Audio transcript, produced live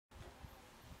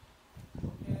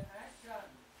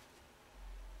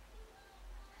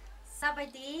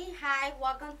Sabadi, hi,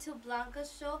 welcome to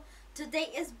Blanca's show. Today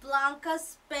is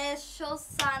Blanca's special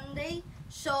Sunday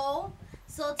show.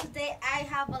 So today I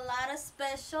have a lot of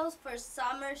specials for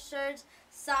summer shirts,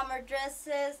 summer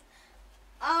dresses,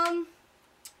 um,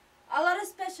 a lot of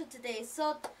special today.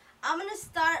 So I'm gonna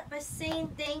start by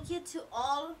saying thank you to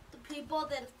all the people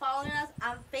that following us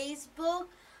on Facebook,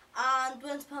 on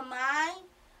Dwins Pamai,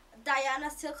 Diana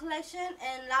Steel Collection,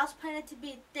 and Laos Planet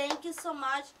TV. Thank you so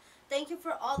much. Thank you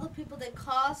for all the people that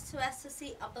calls to us to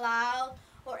see a blouse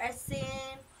or a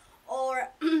scene or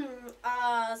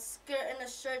a skirt and a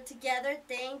shirt together.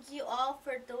 Thank you all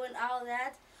for doing all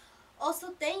that.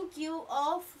 Also, thank you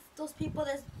all those people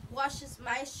that watches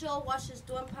my show, watches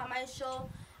Doing Pa my show,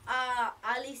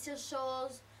 Alicia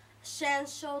shows, Shan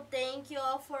show. Thank you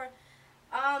all for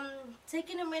um,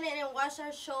 taking a minute and watch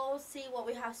our show, see what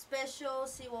we have special,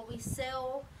 see what we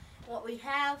sell, what we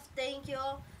have. Thank you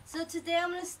all. So today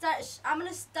I'm gonna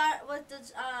start with the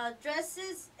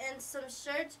dresses and some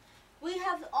shirts. We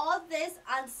have all this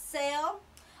on sale.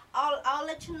 I'll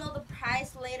let you know the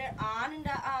price later on in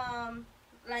the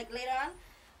later on.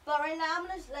 But right now I'm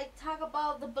gonna talk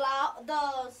about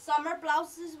the summer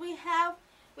blouses we have.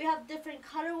 We have different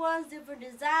color ones, different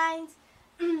designs.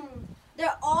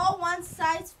 They're all one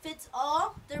size fits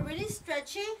all. They're really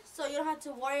stretchy, so you don't have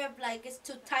to worry if it's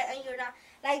too tight and you're not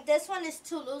this one is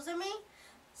too loose on me.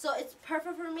 So it's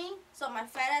perfect for me, so my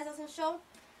fat ass doesn't show.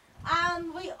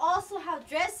 We also have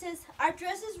dresses. Our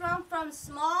dresses run from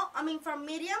from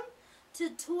medium to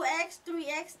 2X,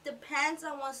 3X, depends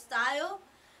on what style.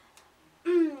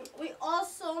 We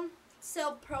also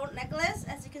sell pearl necklace.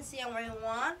 As you can see, I'm wearing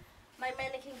one. My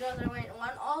mannequin girls are wearing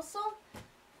one also.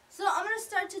 So I'm going to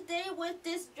start today with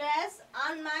this dress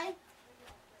on my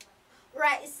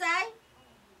right side.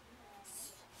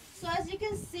 So as you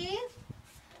can see,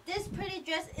 this pretty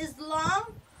dress is long.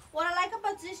 What I like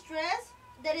about this dress,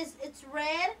 it's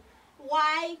red,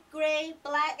 white, gray,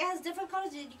 black. It has different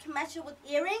colors. You can match it with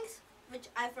earrings, which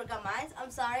I forgot mine.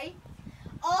 I'm sorry.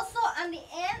 Also, on the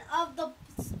end of the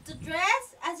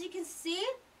dress, as you can see,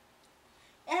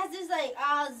 it has this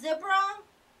zebra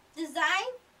design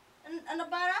on the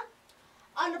bottom.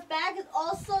 On the back is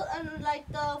also on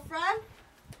the front.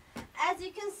 As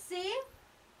you can see,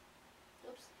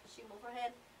 oops, she moved her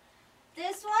head.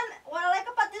 This one, what I like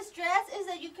about this dress is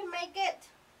that you can make it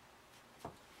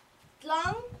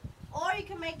long or you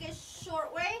can make it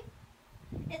short way.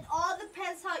 It all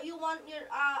depends how you want your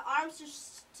arms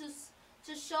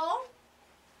to show.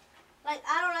 I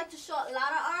don't like to show a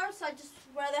lot of arms, so I just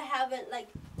rather have it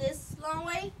this long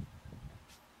way.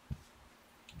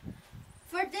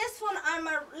 For this one on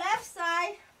my left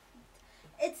side,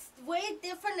 it's way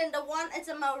different than the one it's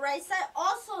on my right side.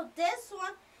 Also, this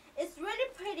one is really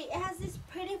pretty. It has these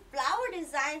pretty flower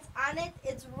designs on it.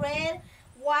 It's red,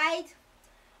 white.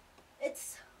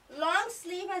 It's long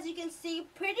sleeve, as you can see,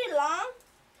 pretty long.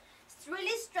 It's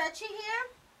really stretchy here.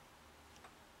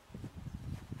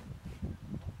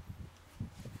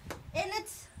 And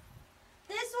this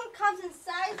one comes in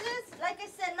sizes. Like I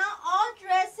said, not all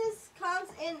dresses comes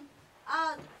in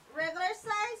regular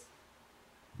size.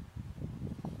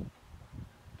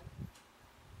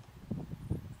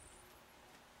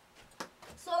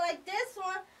 So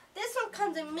this one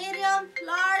comes in medium,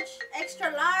 large,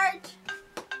 extra large.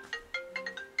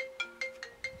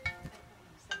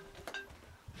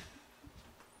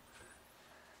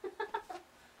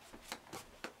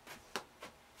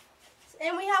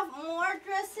 And we have more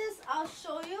dresses. I'll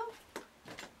show you.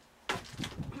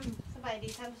 สบายดี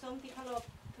ท่านผู้ชมที่เคารพ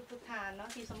ทุกท่านเนาะ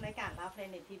ที่ชมรายการลาว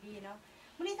Planet TV เนาะ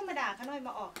มื้อนี้ธรรมดาข้าน้อยม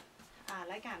าออก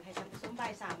รายการให้ท่านผู้ชมบ่า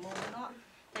ย 3 โมงเนาะ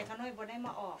แต่ข้าน้อยบ่ได้ม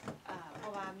าออกเพรา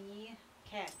ะว่ามีแ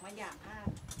ขกมาอย่าง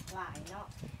หลายเนาะ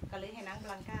ก็เลยให้นางบ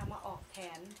ลังกามาออกแท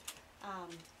น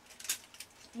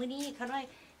มื้อนี้ข้าน้อย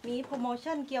มีโปรโม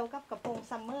ชั่นเกี่ยวกับกระโปรง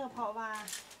ซัมเมอร์เพราะว่า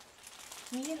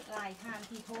มีหลายท่าน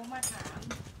ที่โทรมาถาม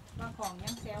ว่าของ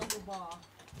ยังเซลล์อยู่บ่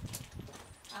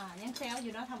ยังเซลล์อ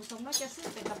ยู่เนาะท่านผู้ชมเราจะซื้อ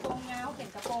เป็นกระโปรงเงาเป็น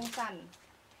กระโปรงสั้น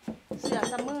เสื้อ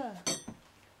ซัมเมอ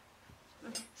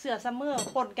ร์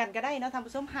ปนกันก็ได้เนาะท่าน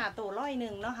ผู้ชมหาตัว100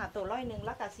เนาะหาตัว100แ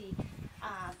ล้วก็สิ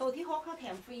ตัวที่6เขาแถ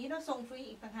มฟรีเนาะส่งฟรี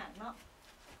อีกต่างหากเนาะ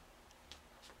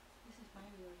This is my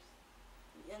yours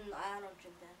And I don't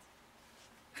drink that.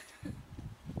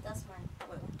 That's mine.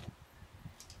 Wait.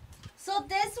 So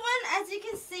this one, as you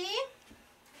can see,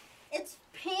 it's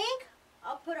pink.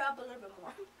 I'll put it up a little bit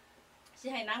more. สิ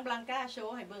ให้นางบลังกาโช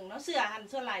ว์ให้เบิ่งเนาะเสื้อหัน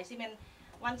ส่วนหลายสิแม่น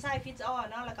one size fits all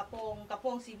เนาะแล้วกระโปร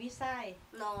งสิมีไซส์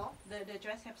No. The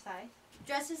dress have size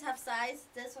Dresses have size.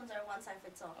 This ones are one size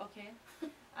fits all. okay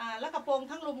แล้วกระโปรง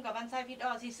ทั้งลุมกับวันไซฟิตอ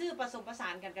อสิซื้อผสมผสา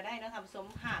นกันก็ได้เนาะท่านผู้ชม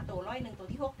5ตัว101ตัว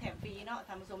ที่6แถมฟรีเนาะ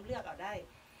ท่านผู้ชมเลือกเอาได้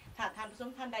ถ้าท่านผู้ชม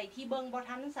ท่านใดที่เบิ่งบ่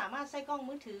ทันสามารถใช้กล้อง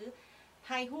มือถือ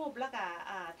ถ่ายรูปแล้วก็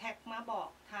แท็กมาบอก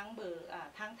ทางเบอร์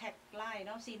ทางแท็กไลน์เ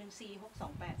นาะ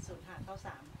414-628-0593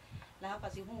แล้วก็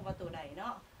สิฮู้ว่าตัวใดเนา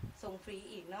ะส่งฟรี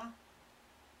อีกเนาะ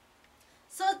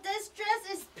So this dress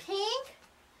is pink,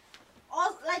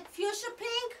 all like fuchsia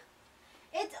pink.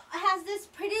 It has this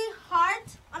pretty heart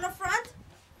on the front.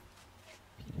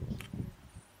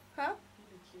 Huh?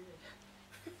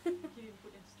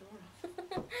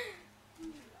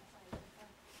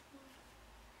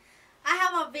 I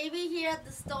have a baby here at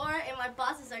the store, and my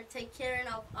bosses are taking care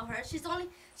of her.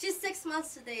 She's 6 months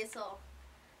today, so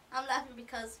I'm laughing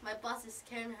because my boss is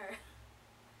carrying her.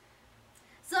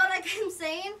 So like I'm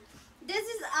saying, this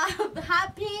is hot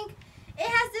pink. It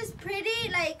has this pretty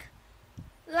like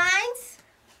lines.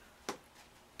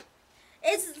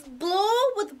 It's blue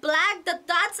with black. The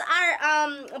dots are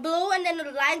blue and then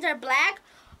the lines are black.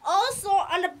 Also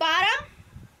on the bottom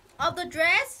of the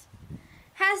dress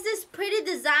has this pretty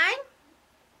design.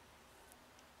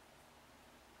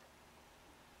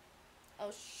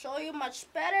 I'll show you much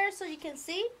better so you can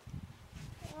see.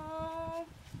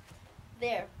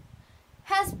 There.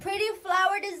 Has pretty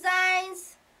flower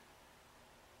designs.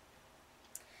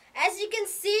 As you can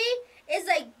see, it's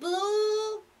like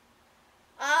blue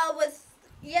with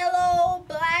yellow,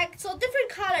 black, so different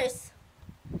colors.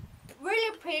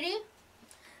 Really pretty.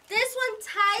 This one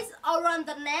ties around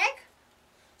the neck,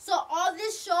 so all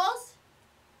this shows.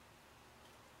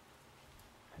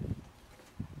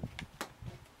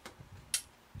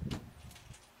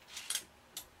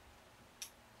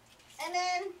 And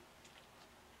then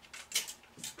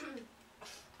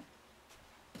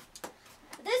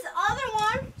this other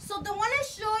one, so the one I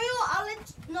show you, I'll let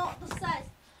you know the size.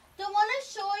 The one I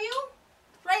show you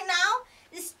right now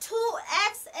is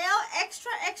 2XL,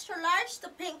 extra, extra large, the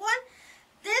pink one.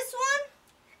 This one,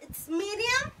 it's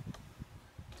medium.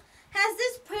 Has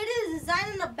this pretty design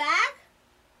in the back.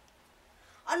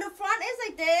 On the front is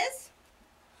like this.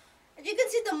 As you can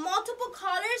see the multiple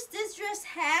colors this dress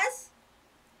has.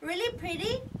 Really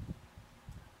pretty.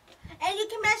 And you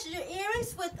can match your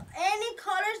earrings with any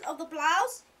colors of the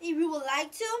blouse if you would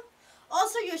like to.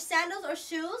 Also your sandals or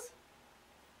shoes.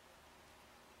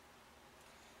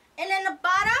 And then the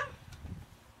bottom.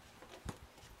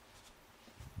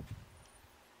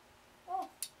 Oh.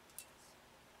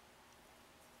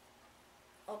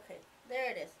 Okay, there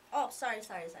it is. Oh, sorry.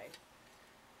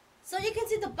 So you can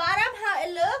see the bottom, how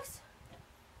it looks.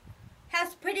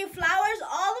 Has pretty flowers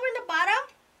all over the bottom.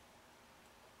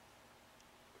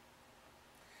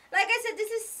 Like I said, this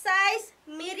is size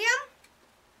medium.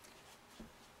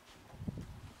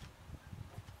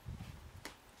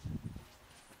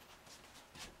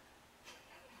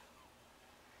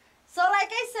 So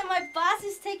like I said, my boss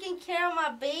is taking care of my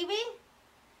baby.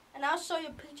 And I'll show you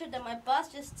a picture that my boss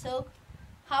just took.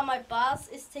 How my boss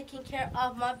is taking care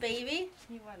of my baby.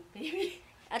 He wants baby.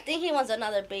 I think he wants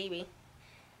another baby.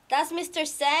 That's Mr.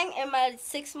 Sang and my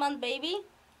 6-month baby.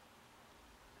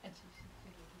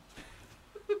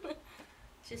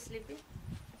 She's sleeping.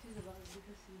 She's about to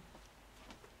go sleep.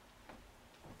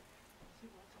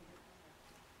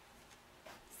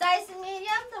 Size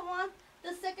medium,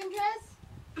 the second dress.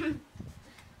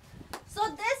 So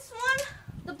this one,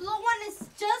 the blue one is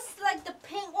just like the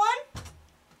pink one.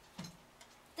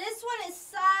 This one is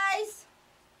size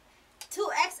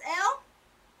 2XL.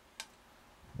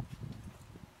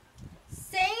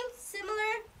 Same,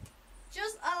 similar,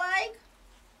 just alike.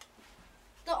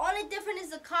 The only difference is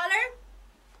the color.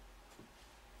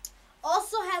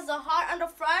 Also has a heart on the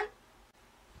front.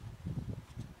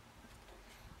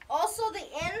 Also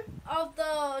the end of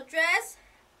the dress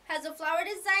has a flower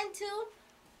design too.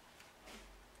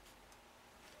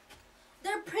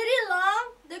 They're pretty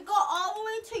long. They go all the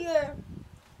way to your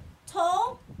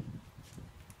toe.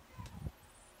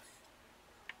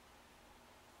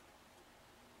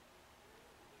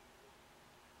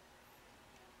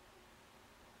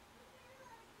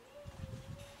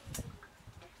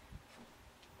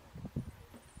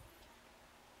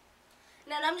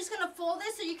 Now I'm just going to fold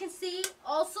it so you can see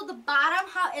also the bottom,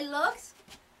 how it looks.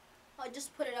 I'll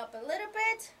just put it up a little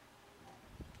bit.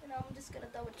 And I'm just going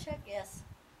to double check, yes.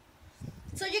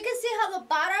 So you can see how the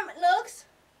bottom looks.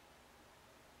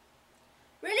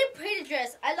 Really pretty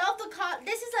dress. I love the color.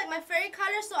 This is like my favorite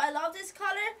color, so I love this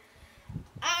color.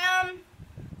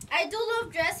 I do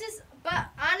love dresses,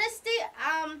 but honestly,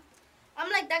 I'm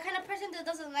like that kind of person that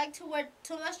doesn't like to wear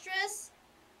too much dress.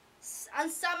 On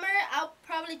summer, I'll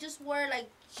probably just wear like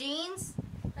jeans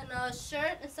and a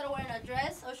shirt instead of wearing a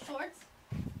dress or shorts.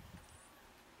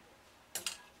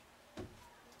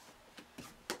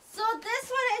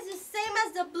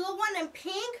 has the blue one in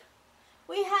pink.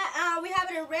 We have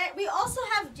it in red. We also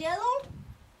have yellow,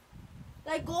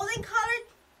 like golden colored.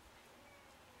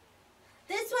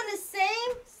 This one is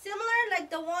similar like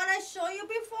the one I showed you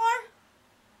before.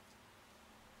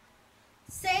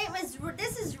 Same as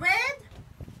this is red.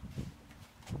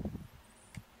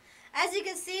 As you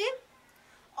can see,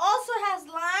 also has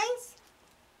lines,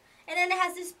 and then it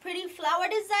has this pretty flower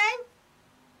design.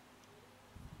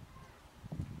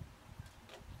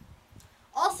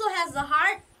 Also has the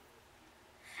heart.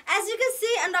 As you can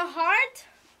see on the heart,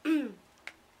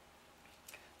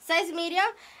 size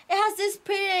medium, it has this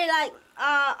pretty like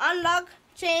unlock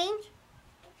change.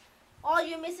 All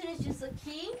you're missing is just a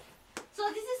key. So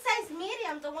this is size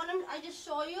medium, the one I just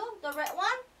showed you, the red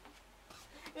one.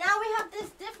 Now we have this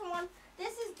different one.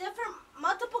 This is different,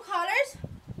 multiple colors.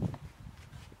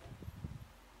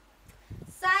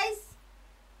 Size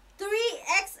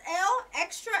 3XL,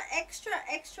 extra, extra,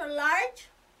 extra large.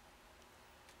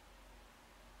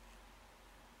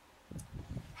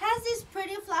 Has this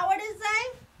pretty flower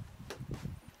design.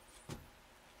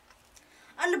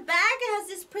 On the back, it has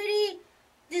this pretty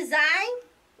design.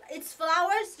 It's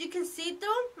flowers. You can see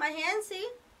through my hand, see?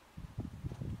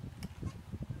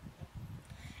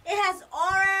 It has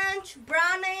orange,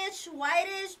 brownish,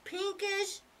 whitish,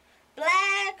 pinkish,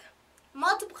 black,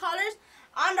 multiple colors.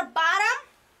 On the bottom,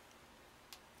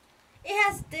 it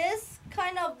has this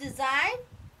kind of design.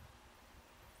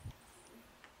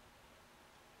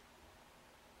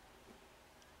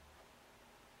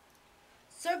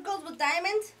 Circles with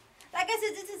diamonds. Like I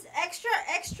said, this is extra,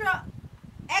 extra,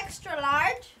 extra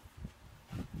large.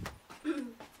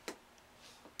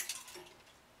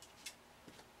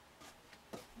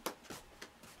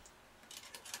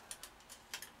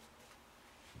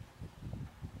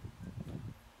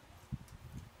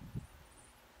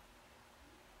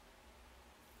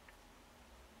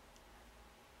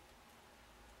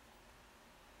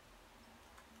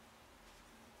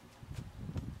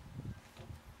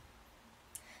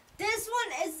 This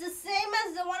one is the same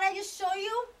as the one I just showed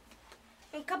you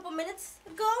a couple minutes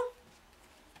ago.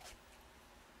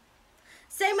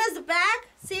 Same as the back.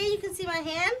 See, you can see my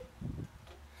hand.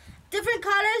 Different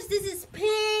colors. This is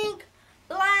pink,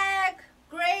 black,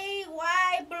 gray,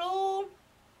 white, blue.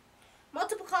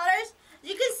 Multiple colors.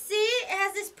 You can see it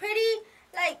has this pretty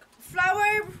like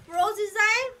flower rose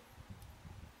design.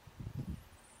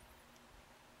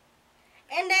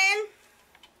 And then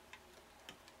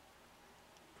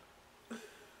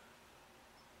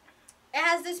it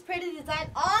has this pretty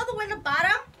design all the way to the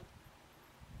bottom.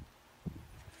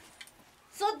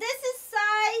 So this is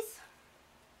size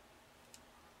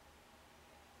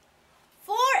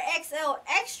 4XL,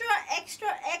 extra,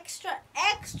 extra, extra,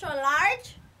 extra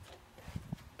large.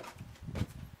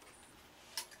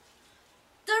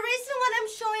 The reason why I'm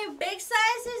showing big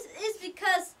sizes is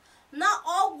because not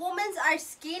all women are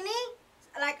skinny.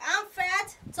 Like I'm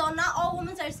fat, so not all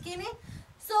women are skinny.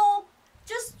 So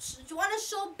just want to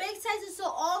show big sizes so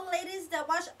all ladies that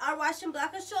are watching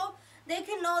Blanca Show, they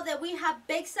can know that we have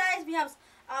big size. We have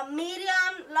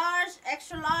medium, large,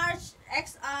 extra large,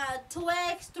 2X,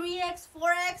 3X,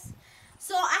 4X.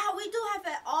 So we do have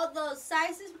all those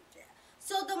sizes.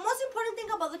 So the most important thing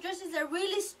about the dresses is they're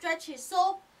really stretchy.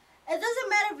 So it doesn't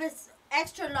matter if it's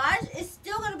extra large, it's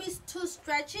still going to be too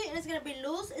stretchy and it's going to be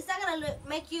loose. It's not going to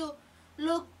make you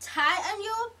look tight on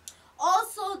you.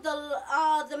 Also,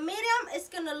 the medium is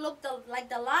going to look like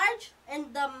the large,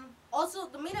 and also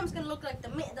the medium is going to look like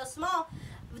the small.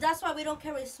 That's why we don't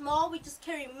carry small. We just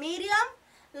carry medium,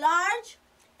 large,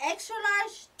 extra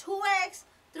large, 2X,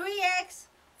 3X,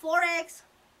 4X,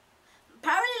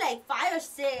 probably like 5 or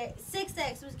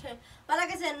 6X. But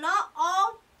like I said, not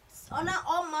all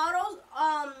models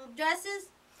dresses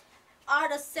are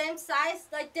the same size.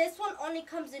 Like this one only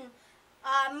comes in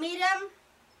medium,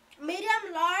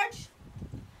 large,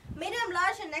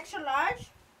 and extra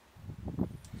large.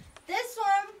 This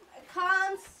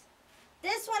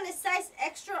one is size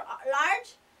extra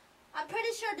large. I'm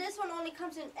pretty sure this one only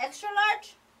comes in extra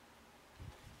large.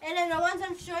 And then the ones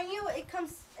I'm showing you, it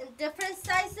comes in different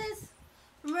sizes.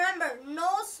 Remember,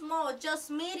 no small, just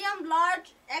medium,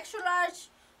 large, extra large,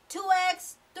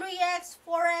 2X, 3X,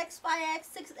 4X, 5X,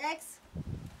 6X.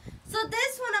 So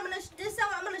this one I'm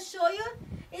gonna show you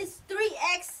is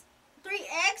 3XL,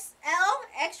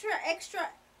 extra,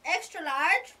 extra, extra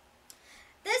large.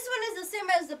 This one is the same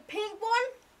as the pink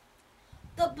one,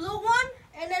 the blue one,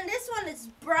 and then this one is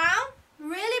brown.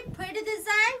 Really pretty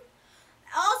design.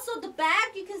 Also the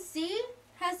back, you can see,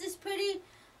 has this pretty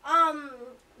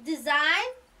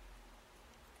design.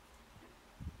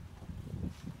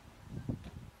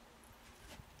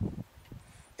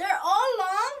 They're all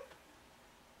long.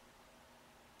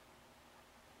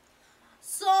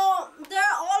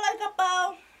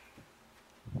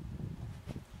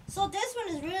 So this one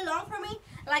is really long for me.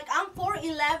 Like I'm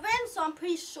 4'11", so I'm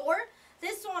pretty short.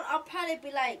 This one I'll probably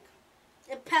be like,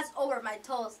 it passed over my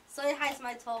toes, so it hides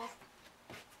my toes.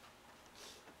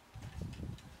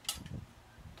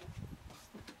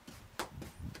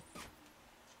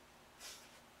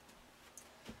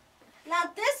 Now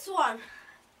this one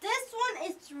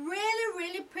is really,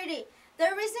 really pretty. The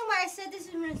reason why I said this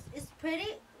one is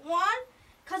pretty, one,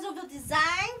 because of the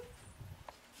design.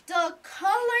 The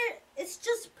color, it's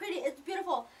just pretty. It's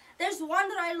beautiful. There's one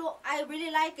that I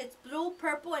really like. It's blue,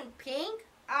 purple, and pink.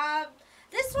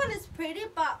 This one is pretty,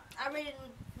 but I really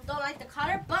don't like the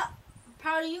color. But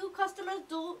probably you customers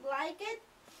do like it.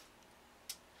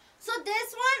 So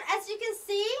this one, as you can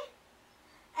see,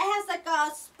 it has like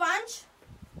a sponge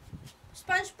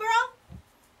bra.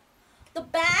 The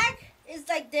back is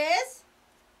like this.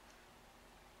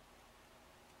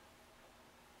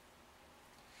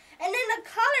 And then the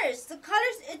colors,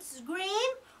 it's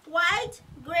green, white,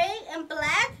 gray, and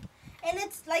black. And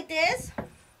it's like this.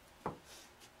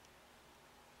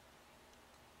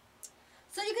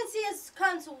 So you can see it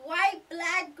comes white,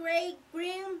 black, gray,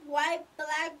 green, white,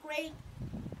 black, gray.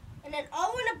 And then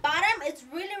over in the bottom, it's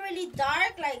really, really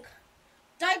dark, like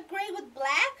dark gray with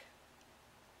black.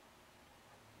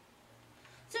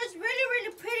 So it's really,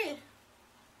 really pretty.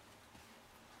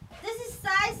 This is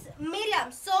size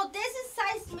medium. So this is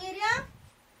size medium.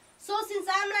 So since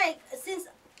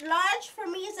large for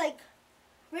me is like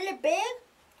really big,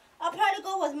 I'll probably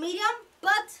go with medium.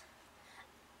 But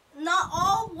not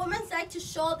all women like to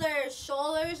show their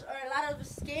shoulders or a lot of the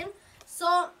skin.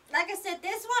 So like I said,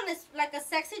 this one is like a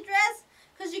sexy dress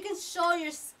because you can show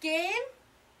your skin.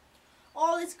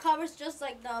 All this covers just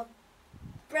like the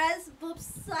breast, boob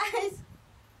size.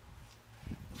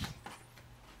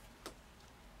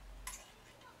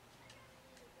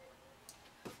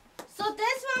 So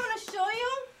this one I'm going to show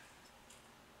you.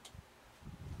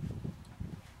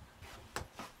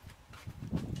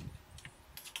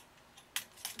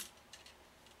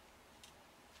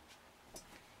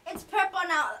 It's purple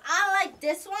now. I like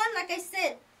this one. Like I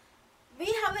said,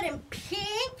 we have it in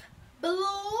pink,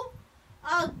 blue,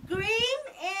 green,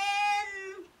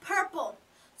 and purple.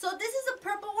 So this is a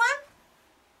purple one.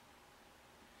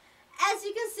 As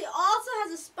you can see, also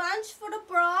has a sponge for the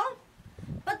bra.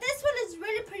 But this one is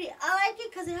really pretty. I like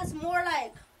it because it has more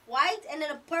like white, and then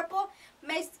the purple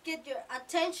makes get your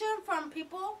attention from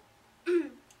people.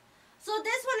 So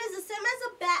this one is the same as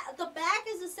the back. The back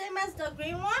is the same as the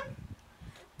green one.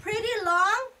 Pretty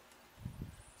long.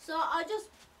 So I'll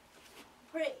just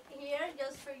put it here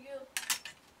just for you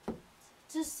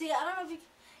to see. I don't know if you.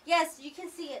 Yes, you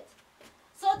can see it.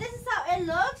 So this is how it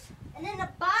looks, and then the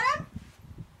bottom.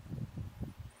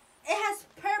 It has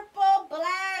purple,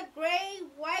 black, gray,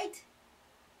 white.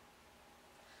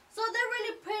 So they're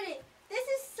really pretty. This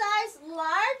is size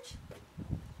large.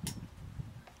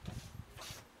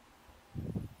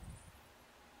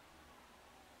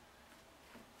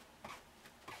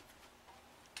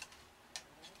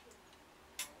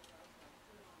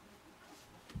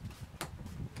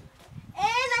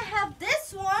 And I have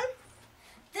this one.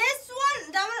 This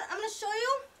one, that I'm going to show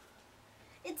you.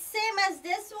 It's same as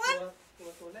this one.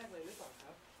 ตัวแรกเลยหรือเปล่าค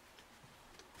รับ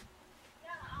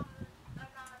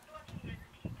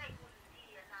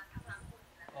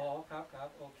อ๋อครับครับ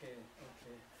โอเคโอเค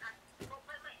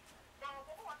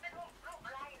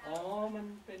อ๋อมัน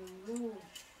เป็นรูป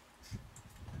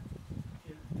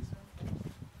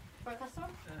For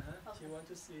customer? She want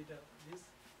to see this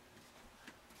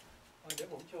เดี๋ยว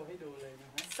ผมโชว์ให้ดูเลยนะ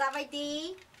ฮะ สวัสดี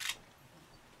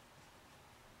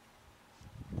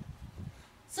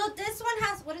So this one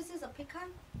has, what is this, a pecan?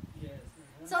 Yes.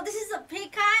 So this is a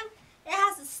pecan. It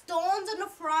has stones on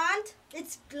the front.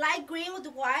 It's light green with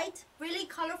white, really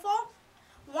colorful.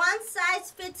 One size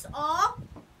fits all.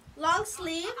 Long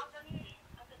sleeve.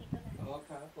 อ๋อ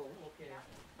ครับผมโอเค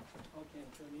โอเค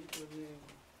ตัวนี้ตัวนึง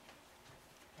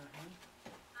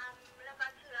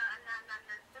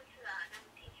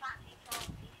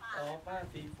อ๋อผ้า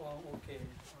สีฟองโอเค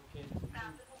โอเค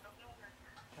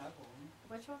ครับผม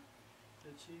Which one?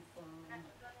 The chiffon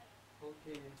โอเค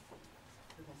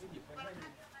เดี๋ยวผมไปหยิบไปให้แ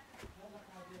ล้วรา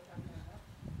คาเดียวกันนะครับ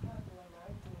ค่าตัว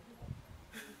100ตัวที่ผม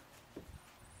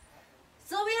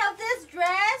So we have this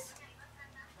dress.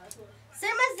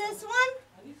 Same as this one.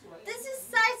 This is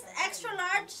size extra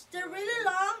large. They're really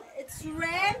long. It's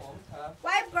red,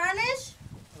 white brownish.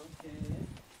 โอเค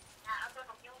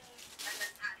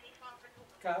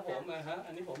ครับผม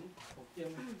อันนี้ผมเตรียม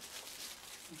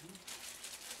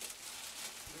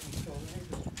โชว์ให้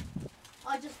ดู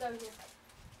I'll just go here.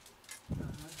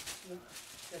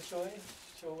 จะโชว์ให้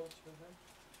โชว์ครับ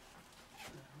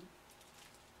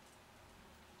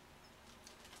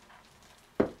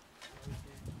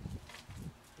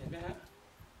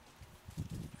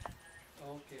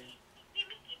โอเค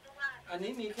อัน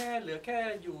นี้มีแค่เหลือแค่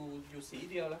อยู่สี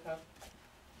เดียวแล้วครับ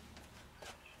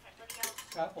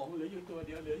ครับผมเหลืออยู่ตัวเ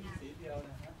ดียวเหลืออยู่สีเดียวน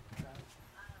ะฮะครับ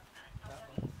ครับผ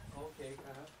มโอเคค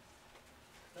รับ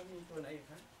แล้วมีตัวไหนอีก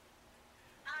ฮะ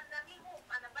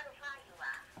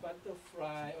บัตเตอร์ฟล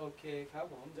ายโอเคครับ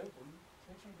ผมเดี๋ยวผมใ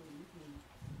ห้ดูนิดนึง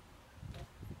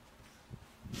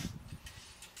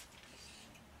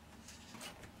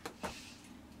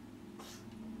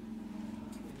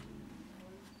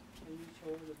โช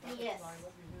ว์หรือบัตเตอร์ฟลายว่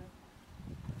าเป็นไง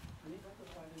อันนี้บัตเตอร์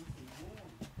ฟลายเป็นสีม่วง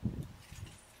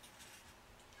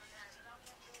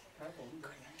ครับผม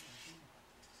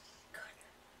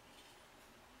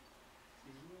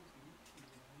สีม่วงสีเขีย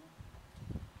ว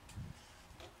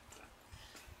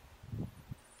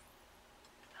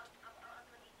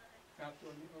ครับตัว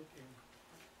นี้โอเค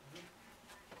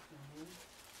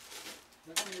แ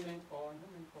ล้วก็มีแมงปอนถ้า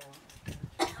แมงปอน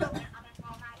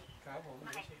ครับผมใ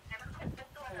ห้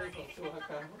สองตัว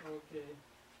ครับโอเค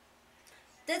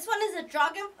This one is a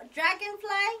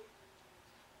dragonfly.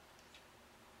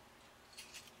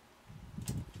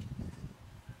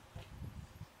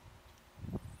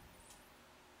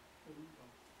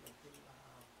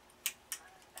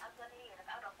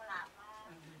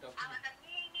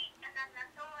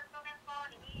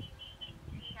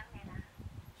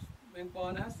 แมงปอ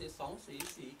นะฮะสีสองสี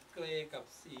สีเกรย์กับ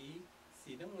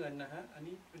สีน้ำเงินนะฮะอัน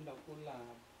นี้เป็นดอกกุหลา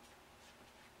บ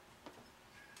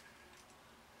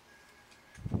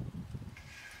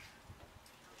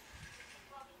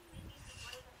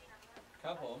ค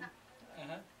รับผม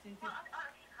ฮะสีข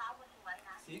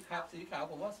าว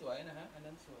ผมว่าสวยนะฮะอัน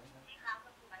นั้นสวย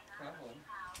ครับผม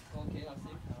โอเคเอา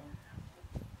สีขาว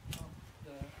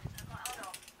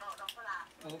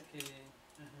โอเค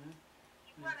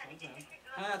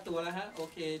5 ตัวแล้วฮะโอ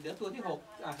เคเดี๋ยวตัวที่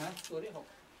6ฮะตัวที่6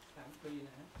 3 ปีน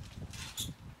ะฮะ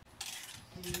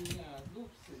มีรูป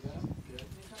เสือไ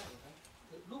ม่ใช่เหรอครับ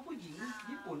รูปผู้หญิง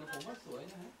ญี่ปุ่นนะผมว่าสวย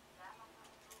นะฮะ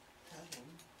ครับผม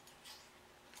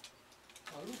เ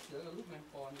อารูปเสือกับรูปแมง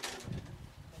ปอดีกว่านะฮะ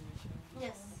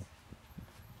Yes.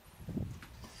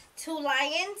 2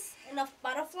 lions and a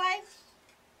butterfly.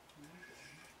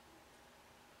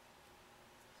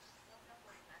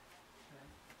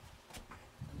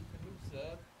 อันนี้เป็นรูปเสือ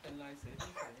เป็นลายเสือ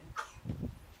ที่สวย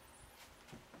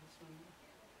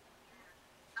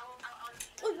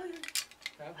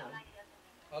ครับผม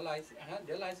เอาลายฮะเ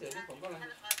ดี๋ยวลายเสือที่ผมก็ลาย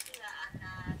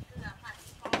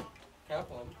ครับ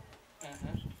ผมฮ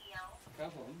ะครับ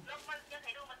ผม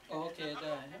โอเคไ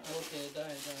ด้โอเคได้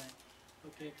โอ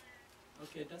เคโอ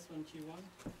เค that's one she want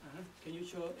can you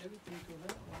show everything to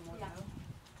her one more time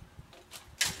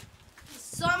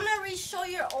So I'm gonna re-show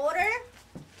your order.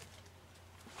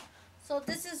 So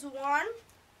this is 1.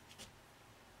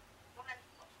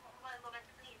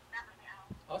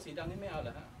 อ๋อสีดำนี่ไม่เอาเหร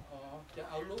อฮะอ๋อจะ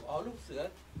เอารูปเสือ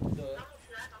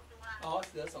อ๋อ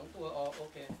เสือ2 ตัวอ๋อโอ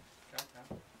เคครับ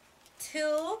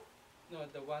 2. no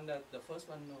the one that the first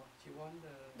one no she want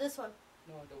the This one.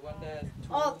 no the one that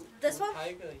this one?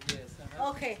 tiger yes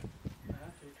Okay.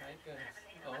 two tigers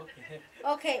okay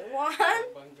Okay,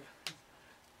 1. บัง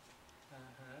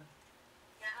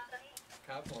ค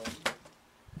รับผม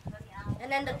And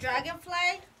then the dragonfly.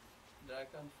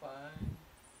 dragonfly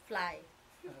Fly.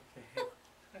 โอเค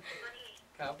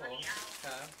ครับผมค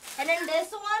รับ And then this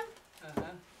one.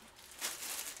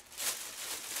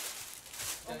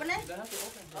 Open it? You don't have to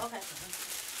open it. Okay.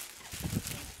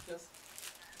 Just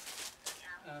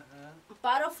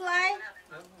Butterfly.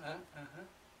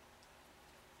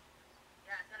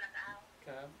 ค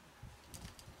รับ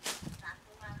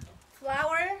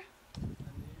Flower.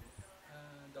 อันนี้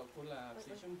ดอกกุหลาบ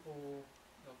สีชมพู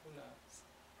ดอกกุหลาบ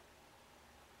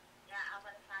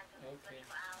โอเค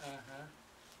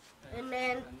And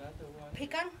then another one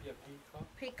pecan? Yeah, peacock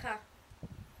Pika.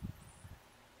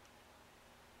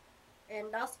 And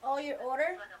that's all your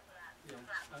order? Yeah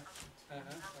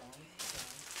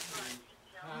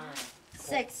 2 3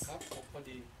 4 5 6. ครับ6พอ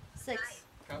ดี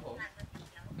 6. ครับผม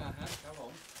ครับผ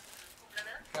ม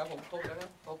ครับผมครบแล้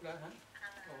วฮะ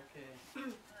โอเค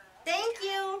Thank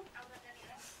you.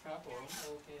 ครับผม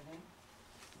โอเคฮะ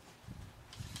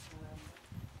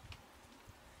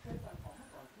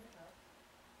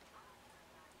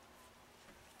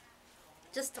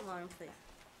Just a moment, please.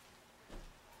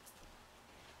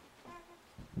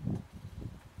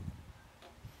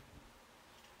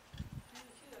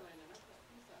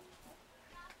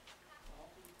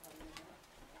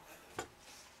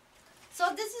 So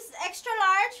this is extra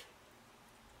large.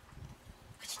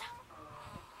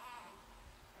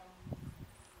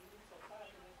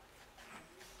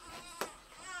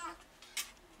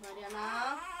 Mariana.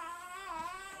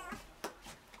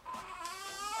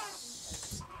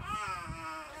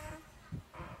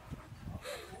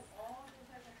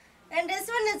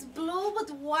 is blue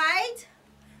with white.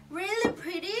 Really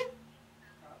pretty.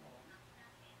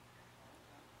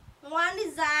 One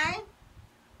design.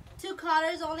 2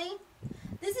 colors only.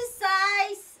 This is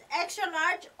size extra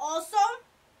large also.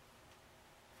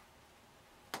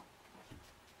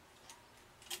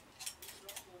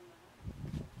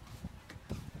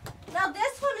 Now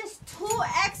this one is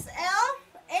 2XL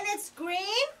and it's green.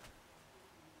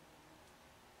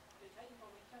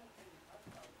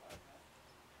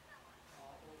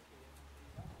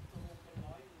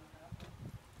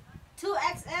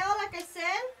 Like I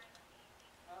said,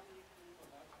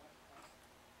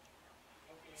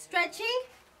 stretchy.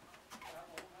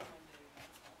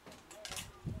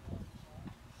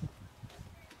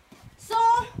 So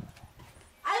I'll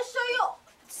show you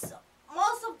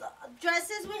most of the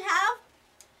dresses we have.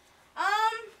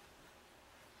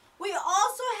 We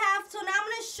also have, so now I'm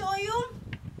going to show you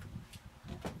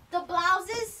the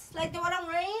blouses, like the one I'm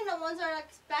wearing, the ones that are like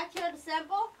back here, the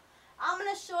sample. I'm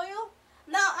going to show you.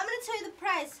 Now I'm going to tell you the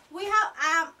price. We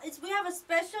have a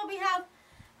special. We have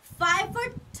 5 for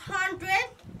 100,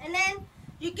 and then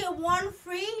you get 1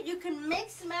 free. You can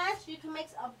mix match. You can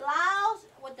mix a blouse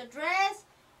with a dress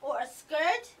or a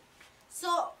skirt.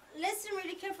 So listen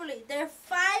really carefully. There are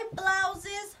 5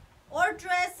 blouses or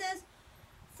dresses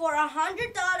for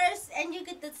 $100, and you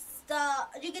get the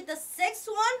 6th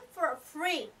one for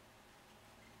free.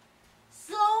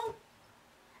 So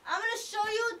I'm gonna show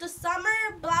you the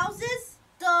summer blouses,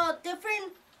 the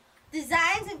different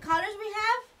designs and colors we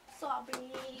have. So I'll be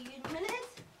in a minute.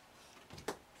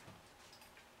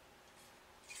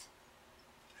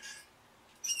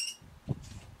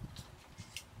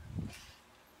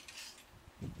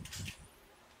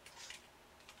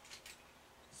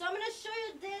 So I'm gonna show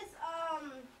you this. I'm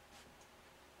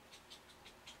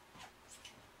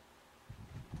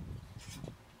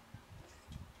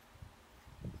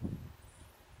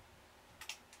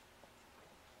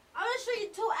gonna show you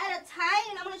 2 at a time,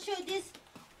 and I'm gonna show you these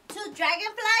 2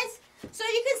 dragonflies. So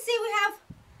you can see we have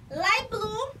light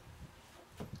blue,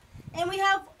 and we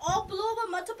have all blue with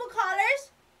multiple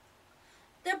colors.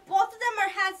 Both of them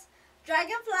has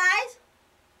dragonflies.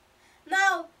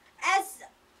 Now, as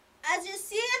you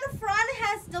see in the front, it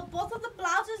has both of the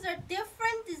blouses are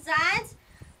different designs,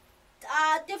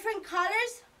 different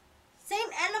colors,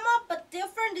 same animal but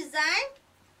different design.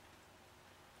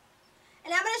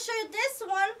 And I'm going to show you this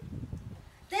one.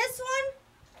 This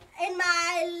one in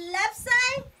my left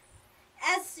side,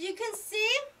 as you can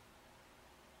see,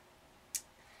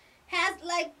 has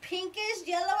like pinkish,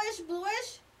 yellowish,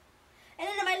 bluish. And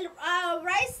then on my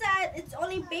right side, it's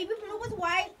only baby blue with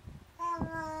white.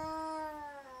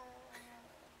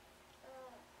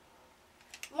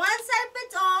 One side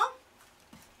fits all.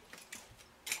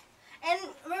 And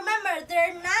remember,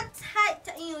 they're not tight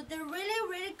to you. They're really,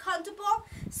 really comfortable,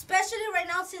 especially right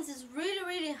now since it's really,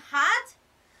 really hot.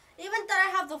 Even though I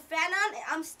have the fan on,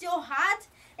 I'm still hot.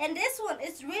 And this one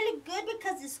is really good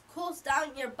because it cools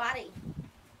down your body.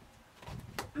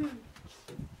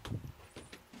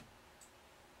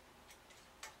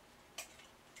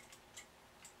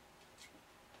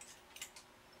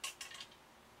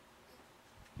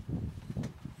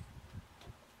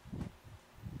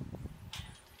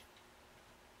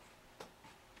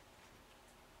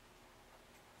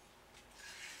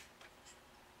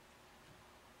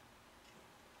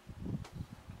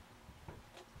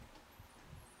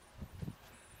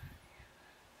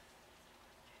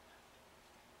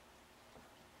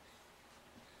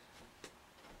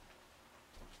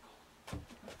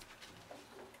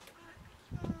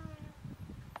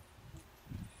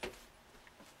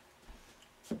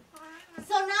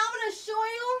 So now I'm going to show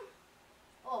you,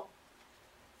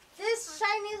 this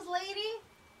Chinese lady.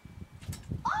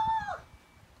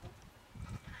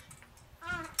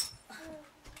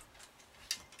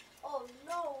 Oh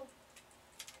no.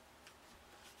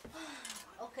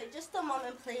 Okay, just a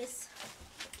moment, please.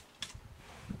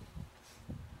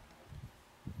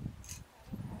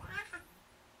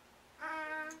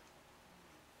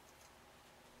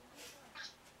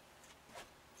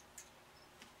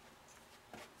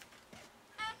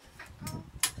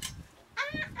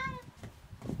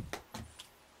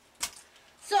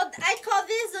 So I call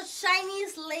this a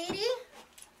Chinese lady.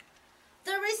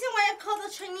 The reason why I call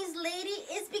the Chinese lady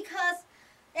is because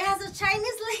it has a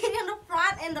Chinese lady in the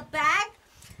front and the back.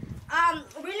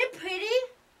 Really pretty.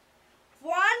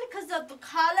 One, because of the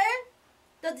color,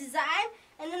 the design,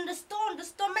 and then the stone. The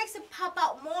stone makes it pop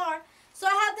out more. So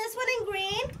I have this one in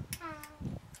green.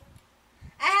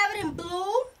 I have it in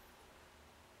blue.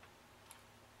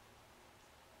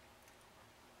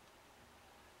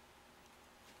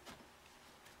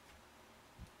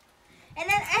 And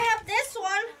then I have this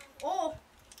one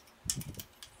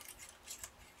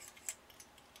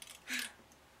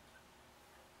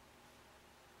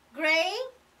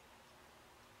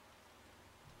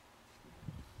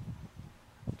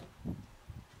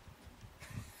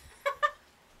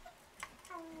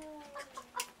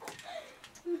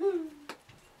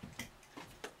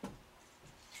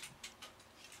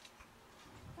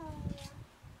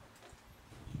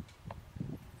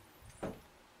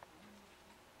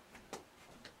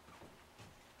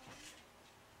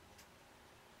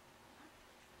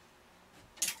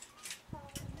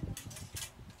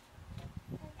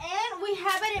we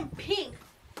have it in pink.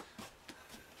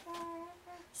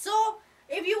 So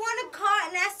if you want to call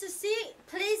and ask to see,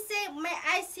 please say, may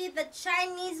I see the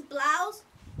Chinese blouse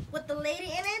with the lady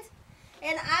in it?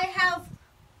 And I have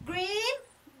green,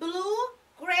 blue,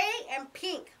 gray, and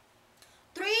pink.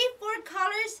 3, 4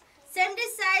 colors, same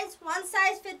designs, one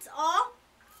size fits all.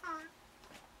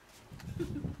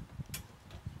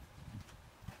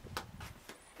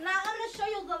 Now I'm going to show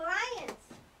you the lions.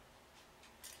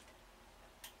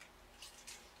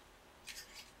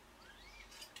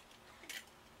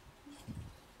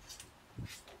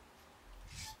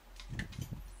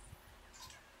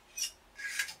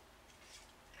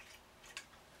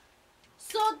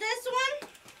 So this one,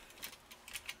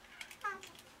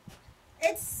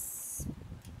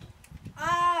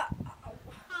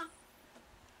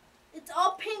 it's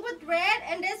all pink with red,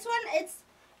 and this one it's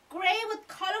gray with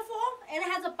colorful, and it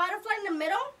has a butterfly in the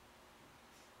middle.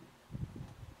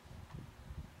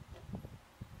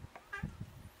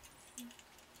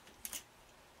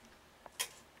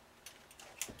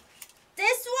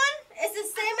 This one is the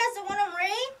same as the one I'm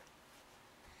wearing.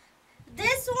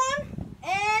 This one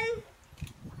and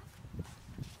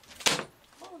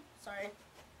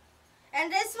and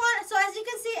this one, so as you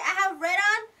can see, I have red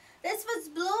on. This one's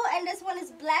blue, and this one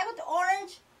is black with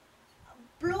orange,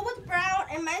 blue with brown,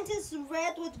 and mine is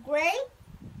red with gray.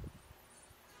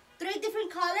 3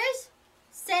 different colors,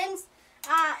 same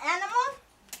animal.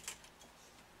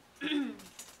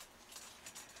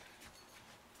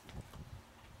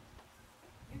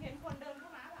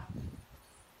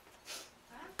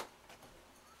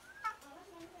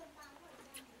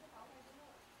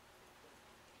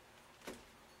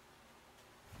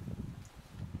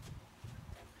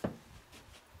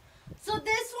 So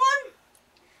this one,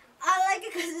 I like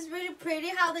it because it's really pretty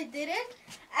how they did it.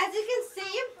 As you can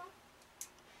see,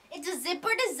 it's a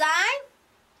zipper design,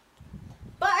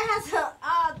 but it has the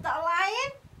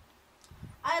lion.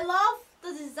 I love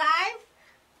the design.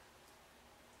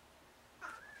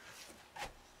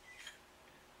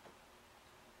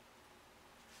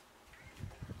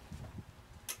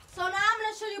 So now I'm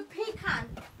going to show you pecan.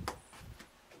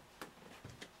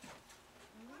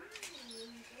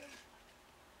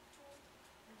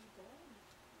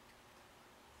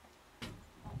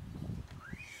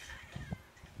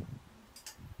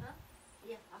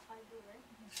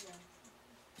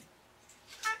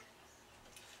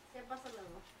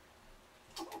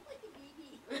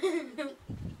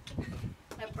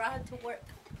 I brought it to work.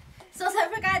 So I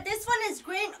forgot, this one is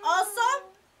green also.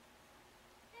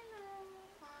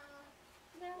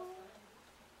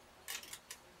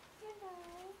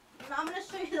 Now I'm going to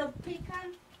show you the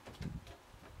pecan.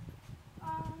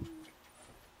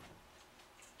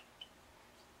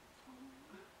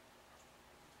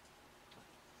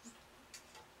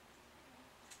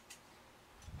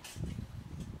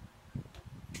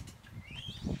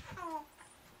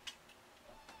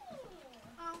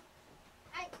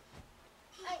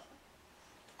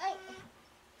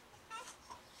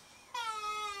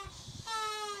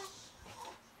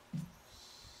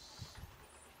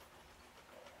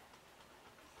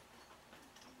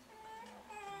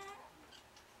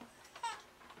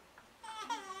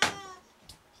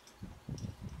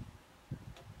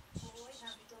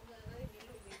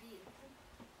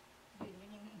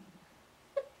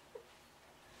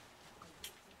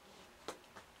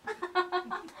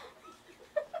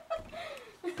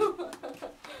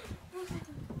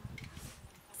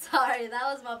 Sorry, that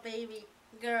was my baby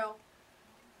girl.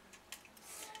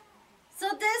 So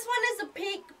this one is a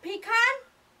pecan.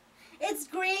 It's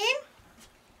green.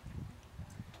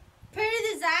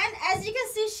 Pretty design. As you can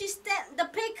see, the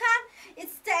pecan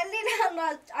is standing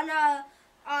on a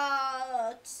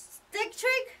stick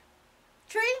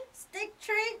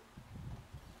tree.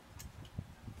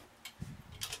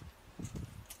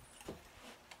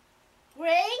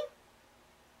 Gray.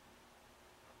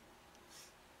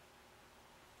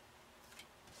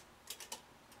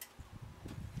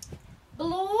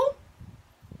 Blue.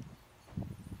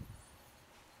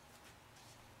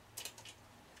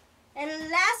 And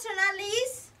last but not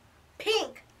least,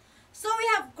 pink. So we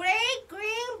have gray,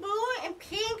 green, blue, and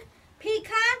pink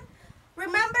pecan.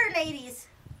 Remember, ladies,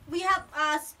 we have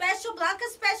special Blanca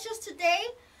specials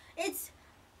today. It's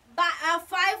 5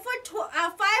 for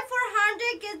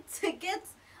 $100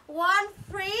 gets 1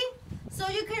 free. So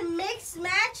you can mix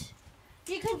match.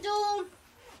 You can do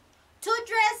 2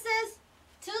 dresses,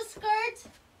 2 skirts,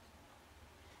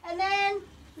 and then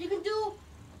you can do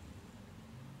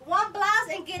 1 blouse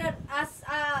and get the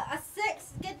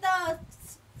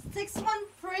 6th one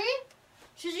free.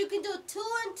 So you can do 2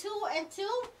 and 2 and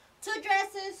 2, 2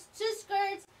 dresses, 2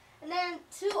 skirts, and then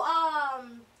 2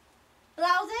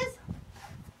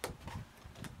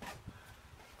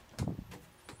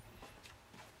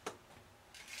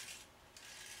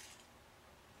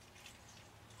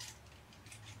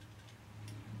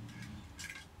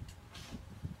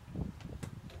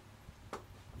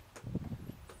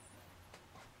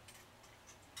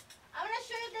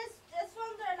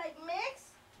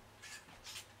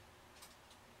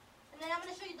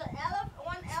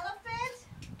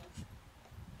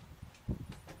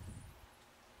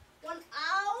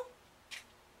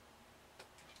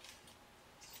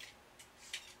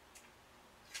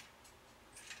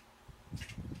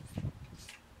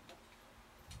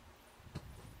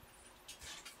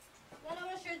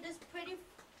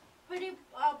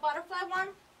 butterfly one.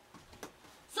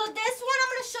 So this one I'm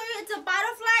gonna show you. It's a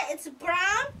butterfly. It's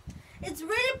brown. It's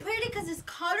really pretty because it's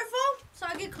colorful. So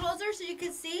I'll get closer so you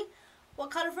can see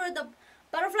what colorful the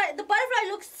butterfly. The butterfly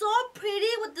looks so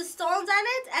pretty with the stones on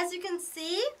it, as you can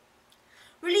see.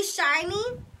 Really shiny.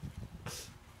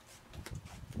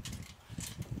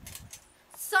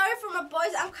 Sorry for my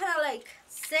boys. I'm kind of like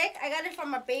sick. I got it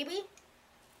from my baby.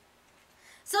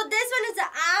 So this one is an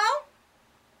owl.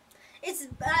 It's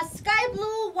sky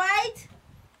blue, white.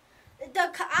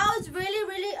 The owl is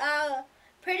really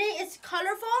pretty. It's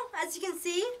colorful, as you can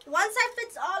see. One size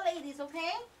fits all, ladies,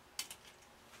 okay?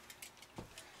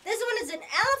 This one is an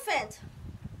elephant.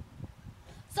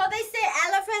 So they say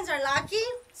elephants are lucky.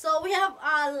 So we have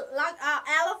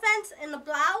elephants in the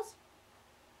blouse.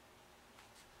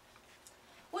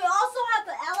 We also have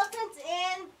the elephants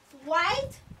in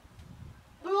white,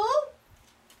 blue,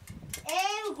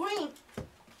 and green.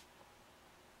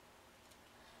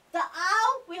 The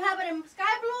owl, we have it in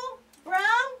sky blue,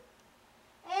 brown,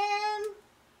 and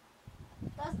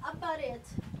that's about it.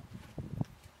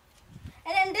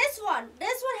 And then this one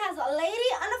has a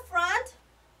lady on the front.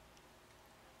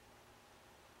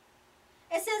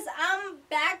 It says I'm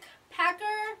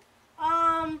backpacker,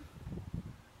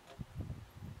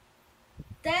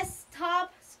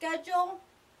 desktop schedule.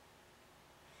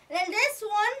 And then this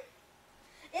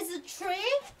one is a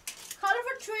tree,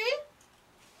 colorful tree.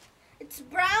 It's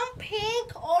brown,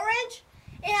 pink, orange.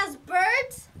 It has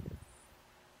birds.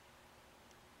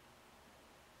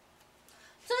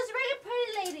 So it's really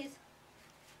pretty, ladies.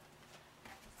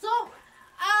 So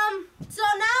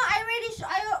now I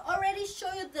already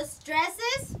show you the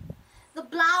dresses, the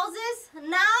blouses.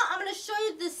 Now I'm gonna show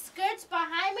you the skirts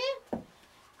behind me.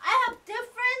 I have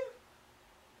different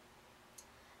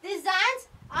designs.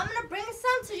 I'm gonna bring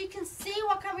some so you can see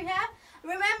what kind we have.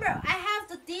 Remember, I have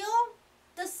the deal,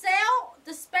 the sale,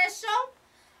 the special.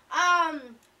 5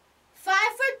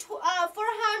 for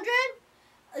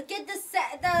 400. Get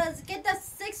the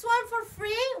 6 one for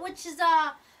free, which is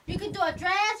you can do a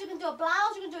dress, you can do a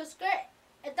blouse, you can do a skirt.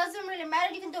 It doesn't really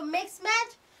matter. You can do a mixed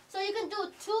match. So you can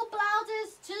do 2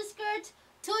 blouses, 2 skirts,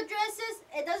 2 dresses.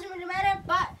 It doesn't really matter.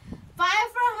 But 5 for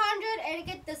 100 and you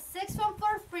get the 6 one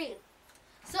for free.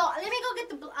 So let me go get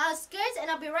the skirts and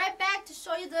I'll be right back to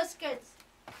show you the skirts.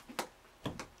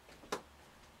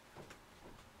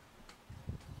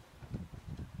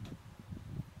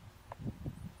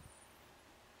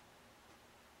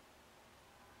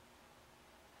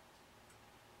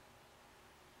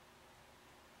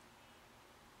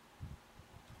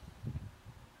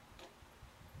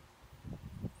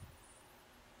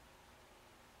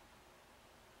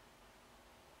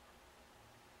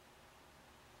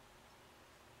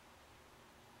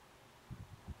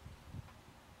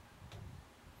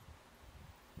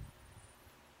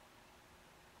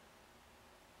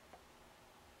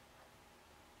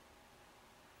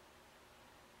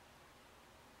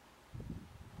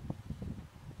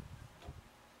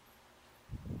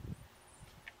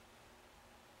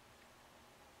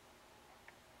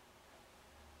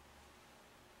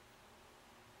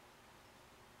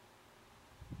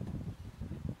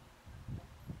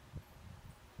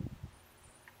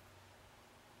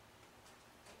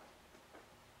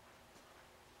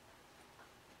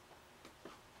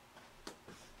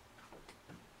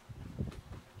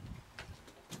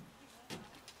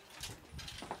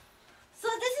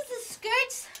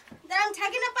 That I'm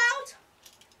talking about.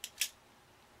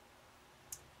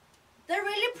 They're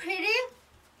really pretty.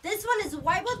 This one is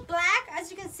white with black,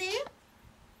 as you can see.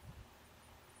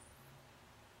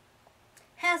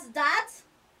 Has dots.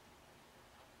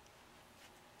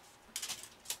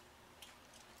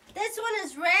 This one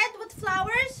is red with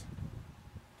flowers.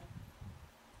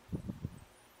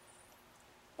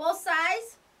 Both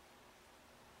sides.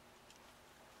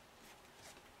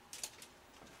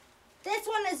 This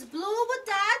one is blue with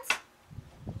dots.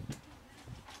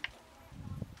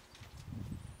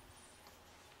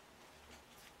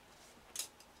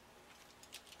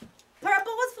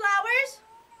 Purple with flowers.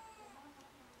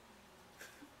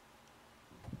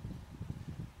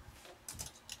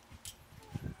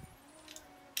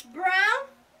 Brown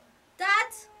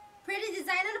dots. Pretty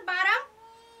design on the bottom.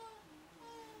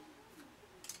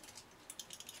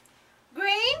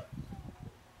 Green.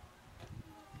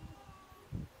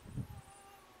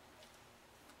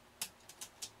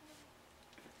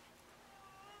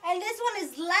 And this one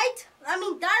is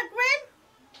dark green.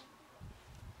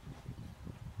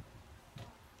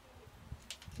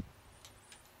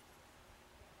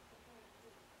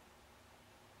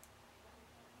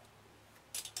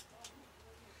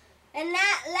 And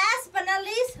last but not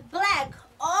least, black.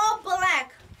 All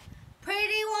black.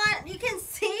 Pretty one. You can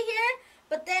see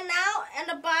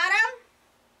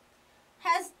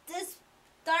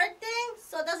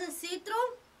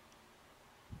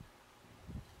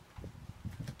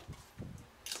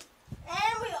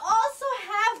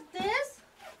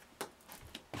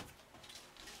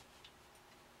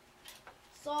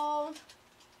So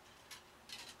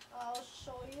I'll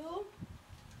show you.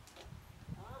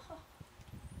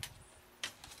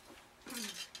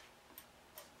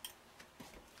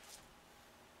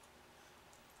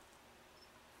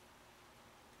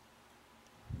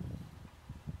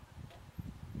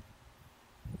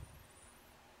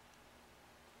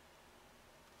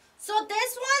 So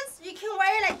this ones you can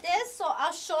wear it like this. So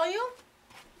I'll show you.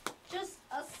 Just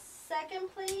a second,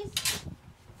 please.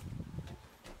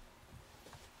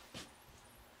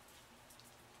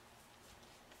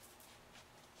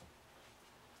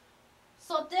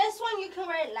 So this one you can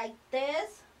wear it like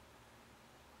this.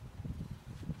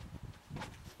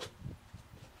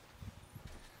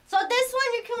 So this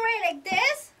one you can wear it like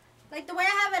this, like the way I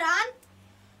have it on.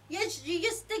 You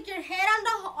just stick your head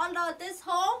on the this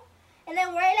hole, and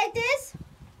then wear it like this.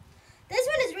 This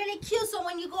one is really cute. So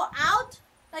when you go out,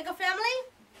 like a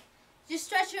family, you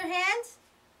stretch your hands.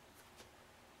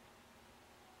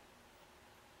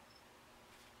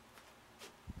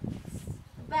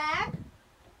 Back.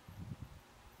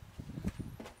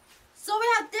 So we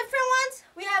have different ones.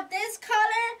 We have this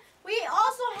color. We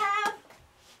also have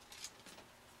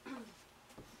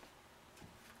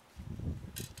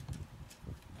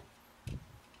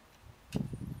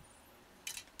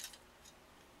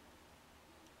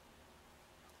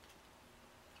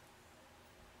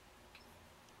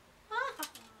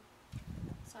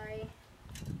sorry.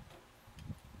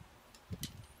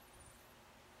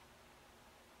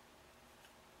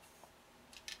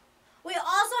 We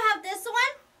also have this one.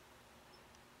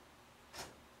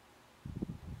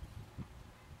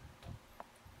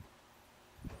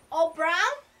 All brown.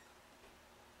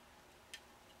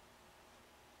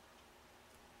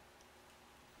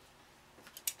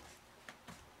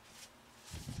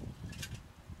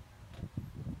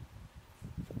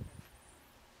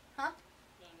 Huh?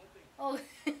 Oh.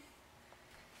 And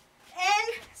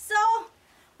so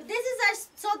this is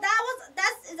our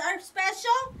that's our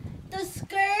special. The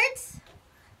skirts,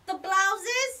 the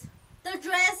blouses, the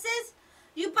dresses.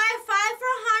 You buy 5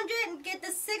 for $100 and get the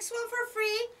 6th one for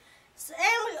free. So,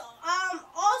 and we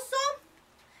also,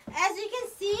 as you can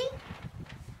see,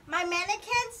 my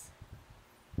mannequins,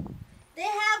 they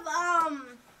have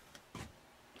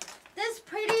this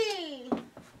pretty,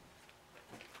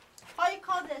 how you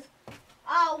call this,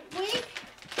 wig.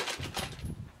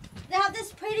 They have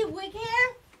this pretty wig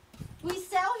here. We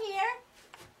sell here.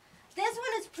 This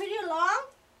one is pretty long.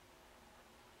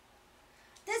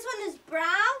 This one is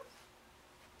brown.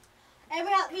 And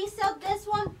we sell this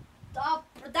one dark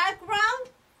brown.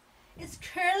 It's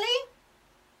curly.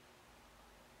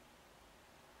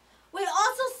 We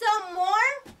also sell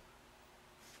more.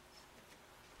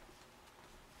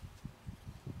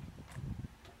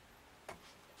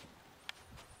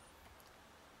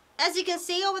 As you can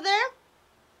see over there.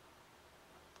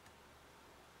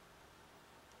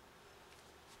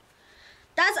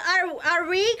 That's our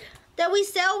wig that we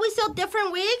sell. We sell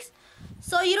different wigs.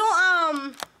 So you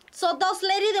don't so those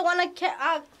ladies that want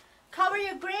to cover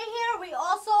your gray hair, we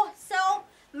also sell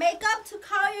makeup to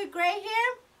cover your gray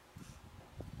hair.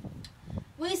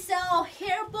 We sell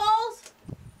hair balls.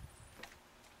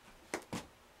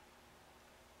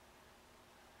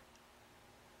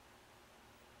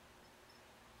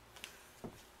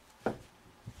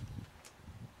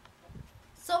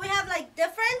 So we have like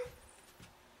different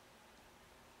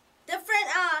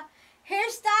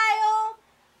hairstyle.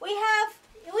 We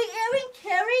even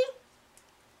carry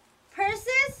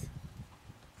purses.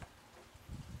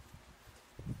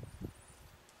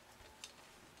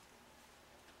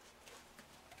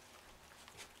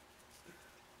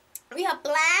 We have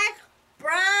black,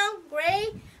 brown, gray.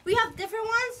 We have different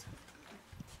ones.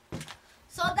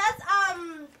 So that's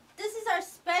this is our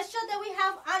special that we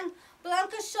have on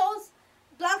Blanca Show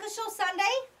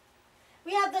Sunday.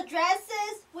 We have the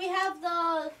dresses, we have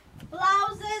the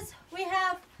blouses, we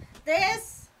have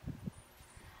this.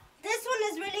 This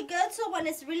one is really good, so when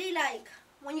it's really like,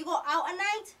 when you go out at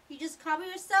night, you just cover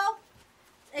yourself.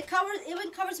 It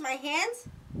even covers my hands.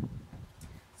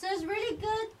 So it's really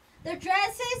good. The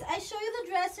dresses, I show you the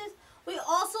dresses. We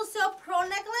also sell pearl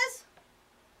necklace.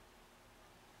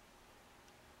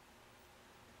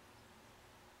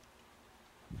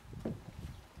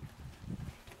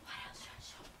 What else should I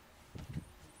show?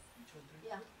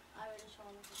 Yeah, I already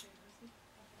showed them.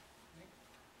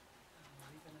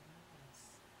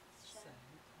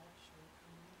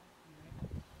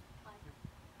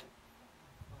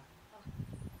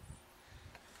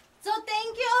 So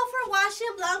thank you all for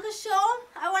watching Blanca Show.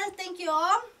 I want to thank you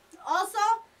all. Also,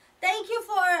 thank you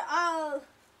for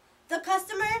the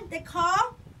customer that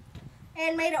called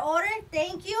and made an order.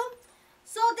 Thank you.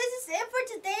 So this is it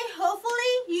for today.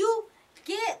 Hopefully you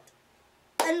get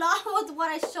a lot with what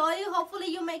I show you. Hopefully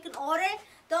you make an order.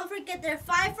 Don't forget they're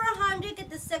 5 for $100. Get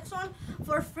the 6th one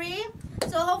for free.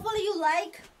 So hopefully you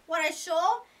like what I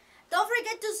show. Don't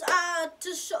forget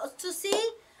to see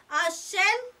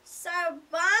Shen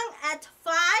Sarbang at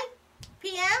 5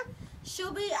 p.m.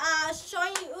 She'll be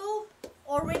showing you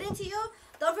or reading to you.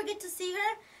 Don't forget to see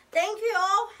her. Thank you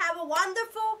all. Have a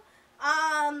wonderful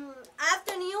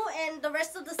afternoon and the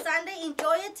rest of the Sunday.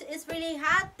 Enjoy it. It's really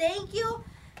hot. Thank you.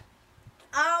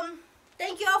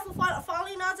 Thank you all for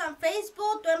following us on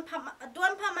Facebook.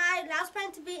 Duan Pamai, last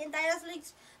plan to be in Dynasty League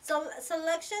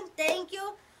selection. Thank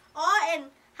you all and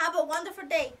have a wonderful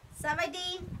day.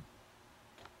 Sawadee.